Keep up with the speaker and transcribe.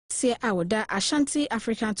kese a woda Ashanti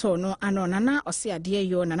African tour no ano nana Osei ade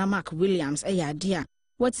yo nana Mark Williams ade a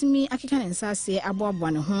watimi akeka ne nsase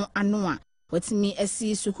aboabo ne ho ano a watimi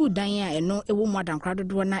asi suku dan a eno ewo mu adankra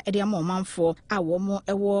dodo na ede ama omanfo a wo mo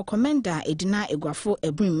ewo commander edina egwafo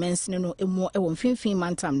ebrin mensene no emu ewo mfimfin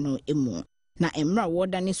mantam no emu na emra wo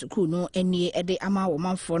da ne suku no enie ede ama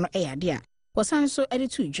omanfo no ade a wosan so ede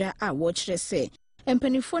to dwa a wo kire se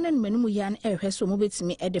empanifo na nmanum yan ehweso mo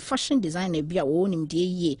betimi ede fashion designer bia wo nim de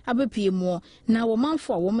yie abepie mu na wo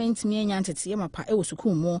manfo a wo mantimi anya ntete mapa e wo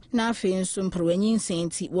suku mu na afi nso mprowanyin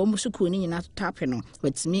senti wo mu suku ni nyina tape no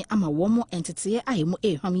betimi ama wo mo entete ayemu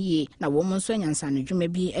ehwam yie na wo mo nso anyansa no dwuma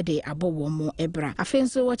bi ede abo wo mo ebra afi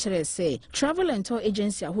nso wo kire se travel and tour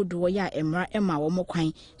agency ahodo ya emra ema wo mo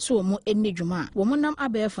kwan so wo mo enne dwuma wo mo nam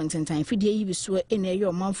abefo ntentan fidie yi biso ene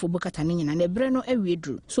ye manfo bukata ne nyina na Brenu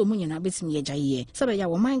awiedru so mo nyina betimi agyaye sabe ya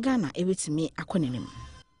woman Ghana ebetimi akonenem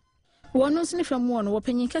wono snifam wono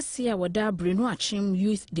wopanyin kase a woda Brenu Akyem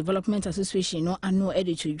Youth Development Association no ano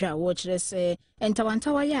editudwa wo kire se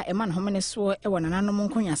entawantawa ya eman homene so e wonananom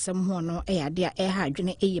nkonyasem ho no eyade a eha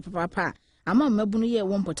adwene eye papa ama mabunu ye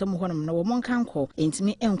wo mpotam honom na wo monkanko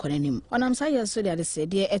entimi enkonenim onam saye so de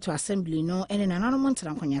sede eto assembly no ene nananom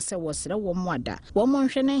ntrankonyase wo sere wo moada wo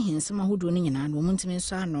monhwe na hinsema hodo ni nyina no wo ntimi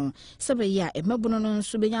nso ano sebe ya emabunu no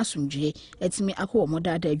nso benya asomdwe etimi akọ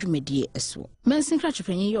moda da adwumadie eso mensin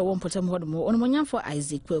krachepanyin ye wo mpotam honom onomonyafo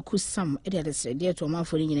Isaac Kwaku Sam de sede eto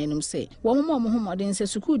manfo ni nyina enum se wo mo mo homoden se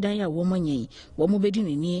suku dan ya wo monyen wo mo bedi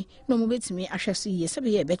nini no mo betimi ahweso ye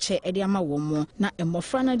sebe ye beche ede ama wo mo na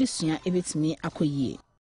emmofra na desua ebetimi akoyie